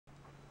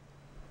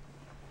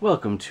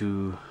Welcome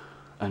to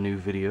a new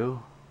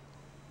video.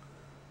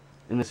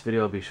 In this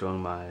video I'll be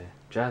showing my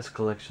jazz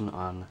collection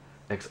on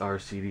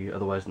XRCD,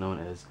 otherwise known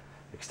as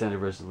Extended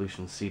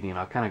Resolution CD, and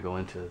I'll kind of go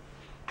into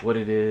what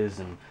it is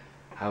and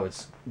how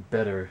it's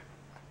better.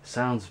 The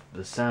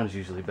sound is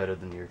usually better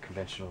than your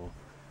conventional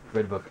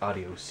Redbook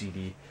audio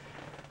CD.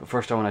 But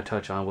first I want to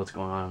touch on what's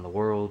going on in the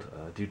world.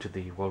 Due to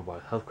the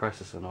worldwide health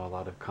crisis, I know a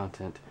lot of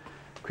content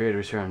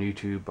creators here on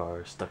YouTube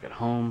are stuck at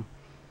home.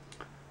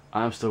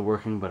 I'm still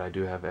working, but I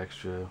do have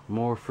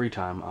more free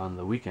time on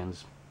the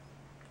weekends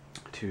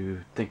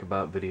to think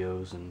about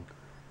videos and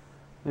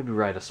maybe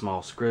write a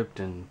small script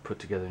and put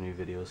together new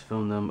videos,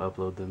 film them,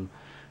 upload them,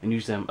 and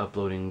usually I'm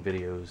uploading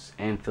videos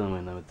and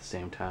filming them at the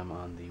same time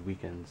on the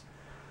weekends.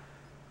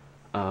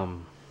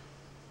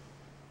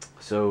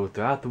 So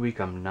throughout the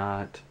week I'm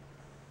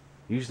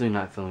usually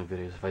not filming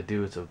videos. If I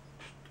do, it's a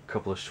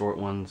couple of short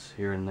ones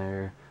here and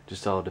there,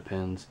 just all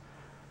depends.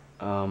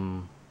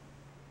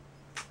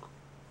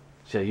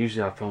 So yeah,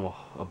 usually I film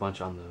a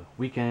bunch on the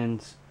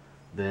weekends,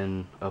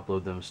 then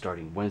upload them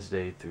starting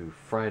Wednesday through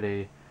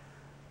Friday.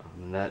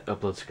 And that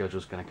upload schedule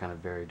is going to kind of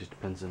vary. It just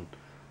depends on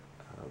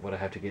what I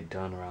have to get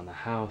done around the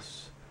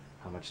house,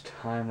 how much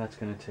time that's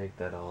going to take.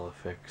 That all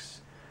affects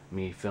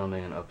me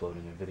filming and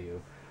uploading a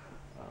video.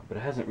 But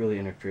it hasn't really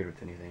interfered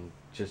with anything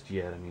just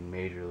yet, I mean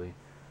majorly.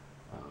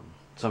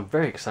 So I'm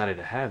very excited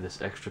to have this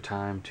extra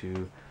time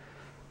to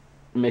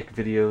make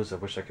videos. I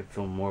wish I could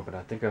film more, but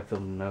I think I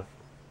filmed enough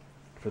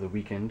for the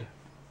weekend.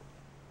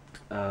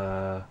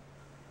 Yeah,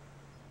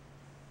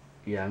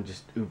 I'm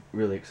just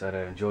really excited.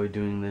 I enjoy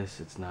doing this.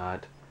 It's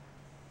not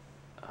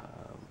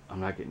I'm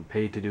not getting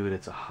paid to do it.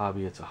 It's a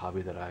hobby. It's a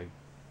hobby that I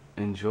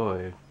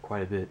enjoy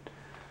quite a bit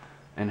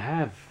and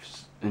have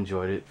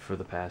enjoyed it for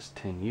the past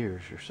 10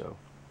 years or so.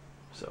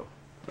 So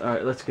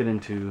alright, let's get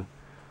into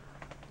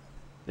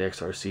the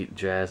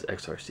Jazz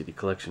XRCD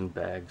collection.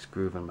 Bags,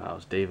 Groove, and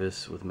Miles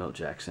Davis with Milt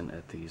Jackson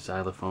at the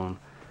xylophone.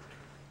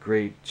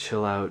 Great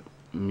chill out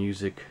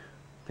music.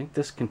 I think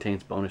this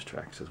contains bonus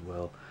tracks as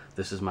well.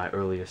 This is my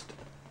earliest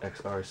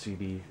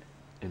XRCD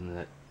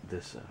in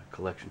this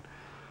collection.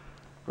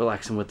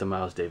 Relaxing with the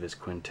Miles Davis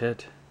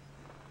Quintet.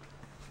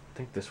 I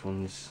think this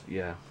one's,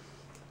 yeah,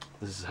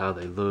 this is how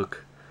they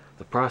look.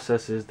 The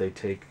process is they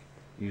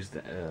use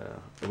the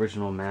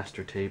original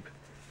master tape,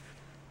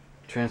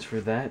 transfer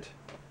that,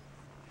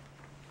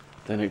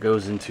 then it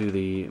goes into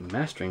the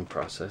mastering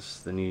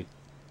process. Then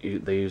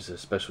they use a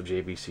special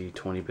JVC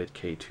 20-bit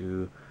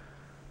K2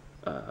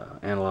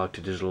 analog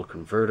to digital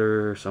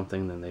converter or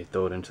something, then they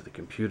throw it into the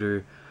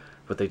computer,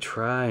 but they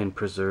try and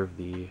preserve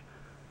the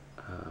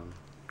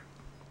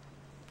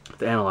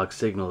analog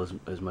signal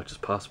as much as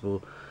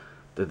possible.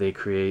 That they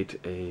create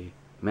a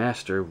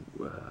master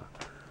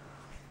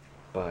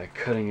by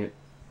cutting it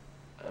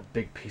a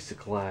big piece of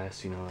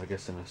glass, I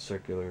guess in a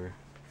circular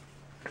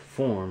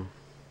form.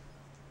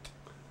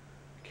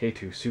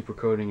 K2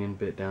 supercoding in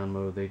bit down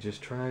mode. They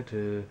just try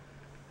to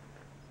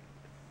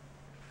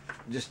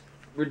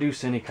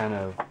reduce any kind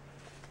of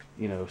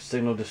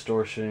signal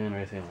distortion or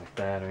anything like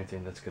that, or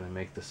anything that's going to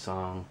make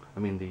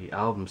the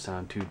album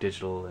sound too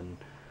digital and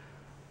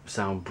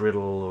sound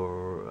brittle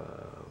or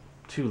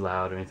too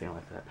loud or anything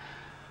like that.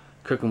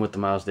 Cooking with the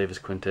Miles Davis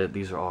Quintet.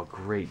 These are all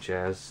great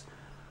jazz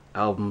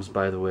albums,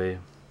 by the way.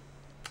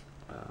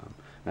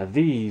 Now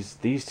these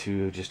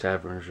two just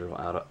have original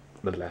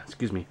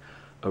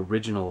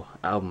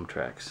album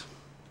tracks.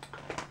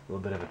 A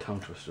little bit of a tongue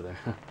twister there.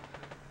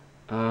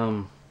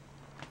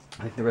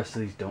 I think the rest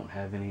of these don't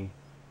have any.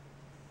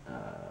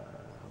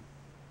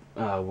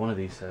 One of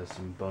these has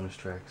some bonus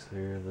tracks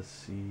here. Let's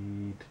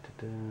see.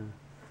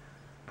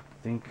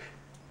 I think,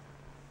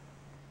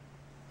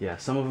 yeah,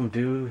 some of them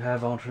do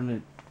have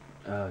alternate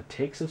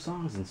takes of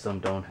songs, and some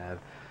don't have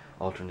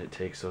alternate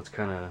takes. So it's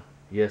kind of,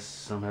 yes,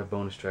 some have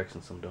bonus tracks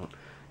and some don't.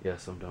 Yeah,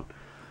 some don't.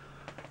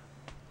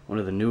 One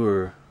of the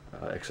newer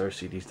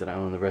XRCDs that I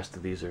own. The rest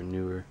of these are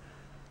newer.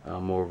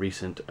 More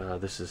recent.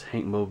 This is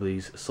Hank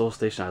Mobley's Soul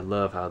Station. I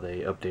love how they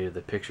updated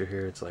the picture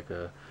here. It's like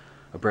a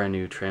brand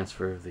new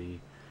transfer of the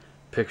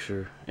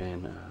picture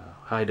in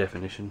high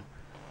definition.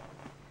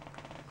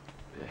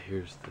 Yeah,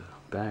 here's the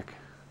back.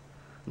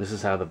 This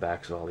is how the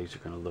backs of all these are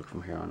going to look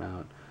from here on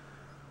out.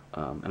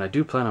 And I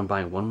do plan on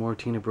buying one more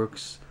Tina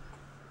Brooks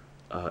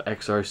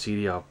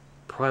XRCD. I'll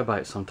probably buy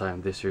it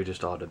sometime this year.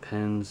 Just all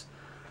depends.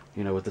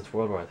 With this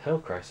worldwide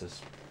health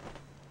crisis,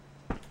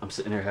 I'm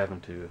sitting here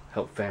having to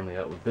help family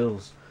out with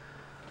bills.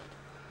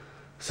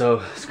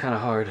 So it's kind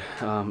of hard,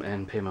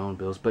 and pay my own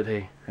bills. But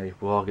hey,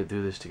 we'll all get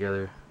through this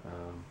together.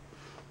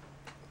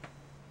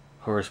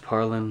 Horace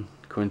Parlan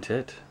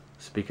Quintet,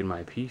 Speaking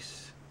My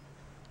Piece,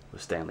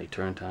 with Stanley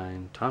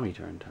Turrentine, Tommy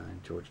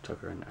Turrentine, George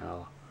Tucker, and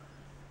Al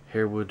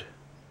Harwood.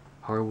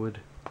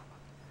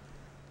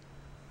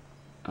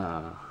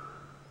 Yeah,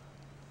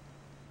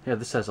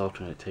 this has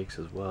alternate takes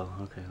as well.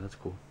 Okay, that's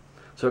cool.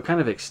 So it kind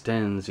of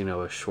extends,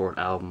 a short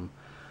album.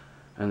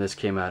 And this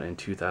came out in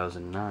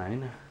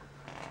 2009.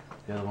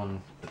 The other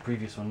one, the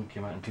previous one,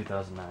 came out in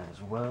 2009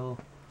 as well.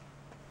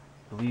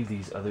 I believe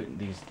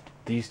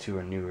these two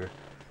are newer.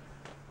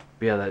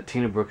 But yeah, that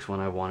Tina Brooks one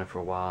I wanted for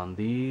a while, and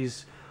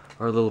these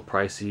are a little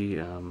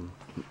pricey,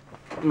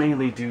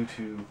 mainly due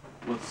to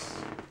what's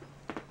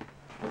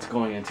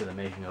going into the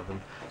making of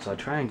them. So I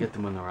try and get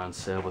them when they're on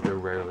sale, but they're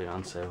rarely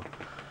on sale.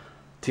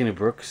 Tina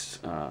Brooks,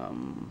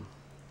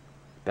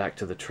 Back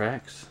to the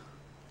Tracks.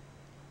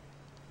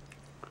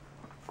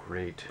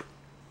 Great.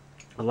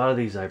 A lot of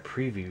these I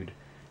previewed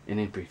in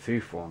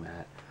MP3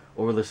 format,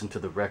 or listened to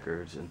the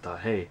records and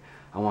thought, hey,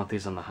 I want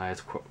these on the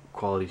highest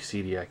quality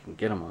CD I can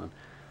get them on.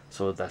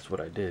 So that's what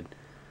I did.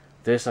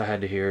 This I had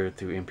to hear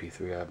through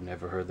MP3. I've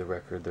never heard the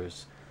record.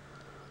 There's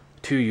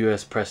 2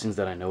 US pressings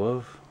that I know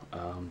of,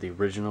 the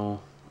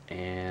original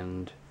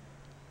and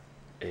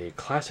a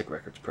classic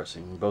records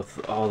pressing.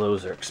 All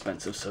those are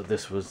expensive, so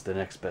this was the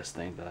next best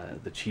thing,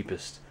 the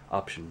cheapest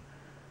option.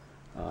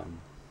 I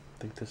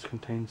think this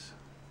contains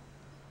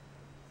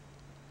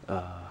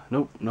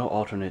nope, no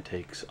alternate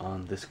takes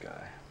on this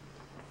guy.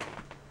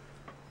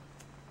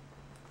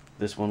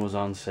 This one was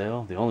on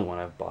sale, the only one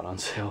I've bought on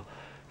sale.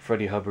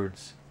 Freddie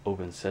Hubbard's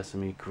Open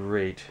Sesame,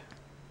 great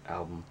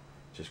album,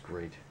 just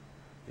great.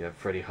 You have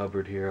Freddie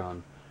Hubbard here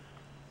on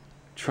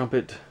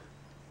trumpet,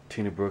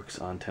 Tina Brooks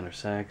on tenor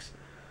sax,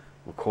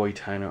 McCoy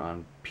Tyner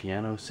on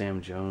piano,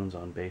 Sam Jones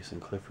on bass,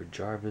 and Clifford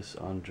Jarvis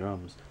on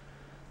drums.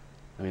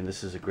 I mean,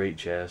 this is a great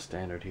jazz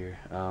standard here.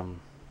 I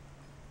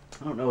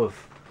don't know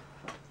if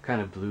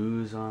kind of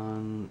blues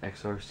on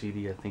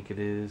XRCD, I think it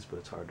is, but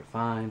it's hard to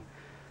find.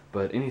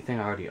 But anything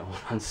I already own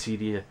on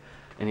CD,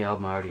 any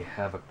album I already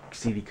have a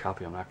CD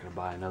copy, I'm not going to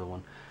buy another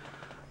one.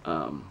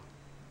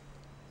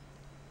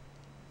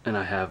 And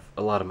I have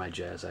a lot of my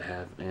jazz I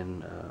have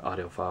in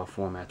audiophile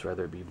formats,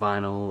 whether it be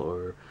vinyl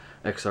or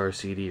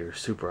XRCD or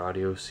Super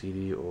Audio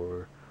CD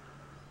or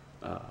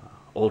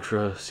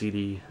Ultra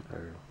CD,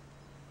 or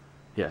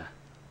yeah,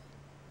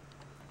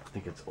 I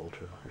think it's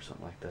Ultra or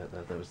something like that.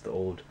 That was the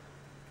old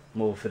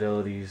Mobile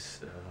Fidelity's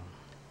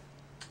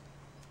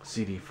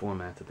CD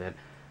format that they had.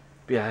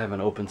 But yeah, I haven't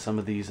opened some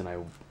of these, and I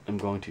am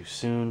going to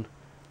soon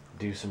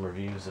do some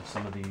reviews of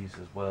some of these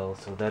as well.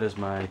 So that is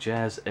my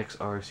Jazz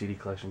XRCD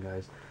collection,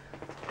 guys.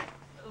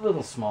 A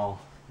little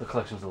small. The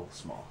collection's a little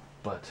small,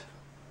 but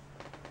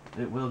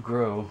it will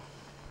grow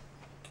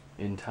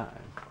in time.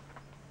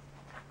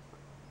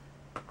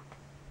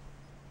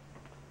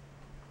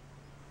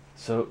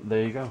 So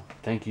there you go.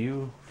 Thank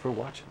you for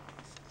watching.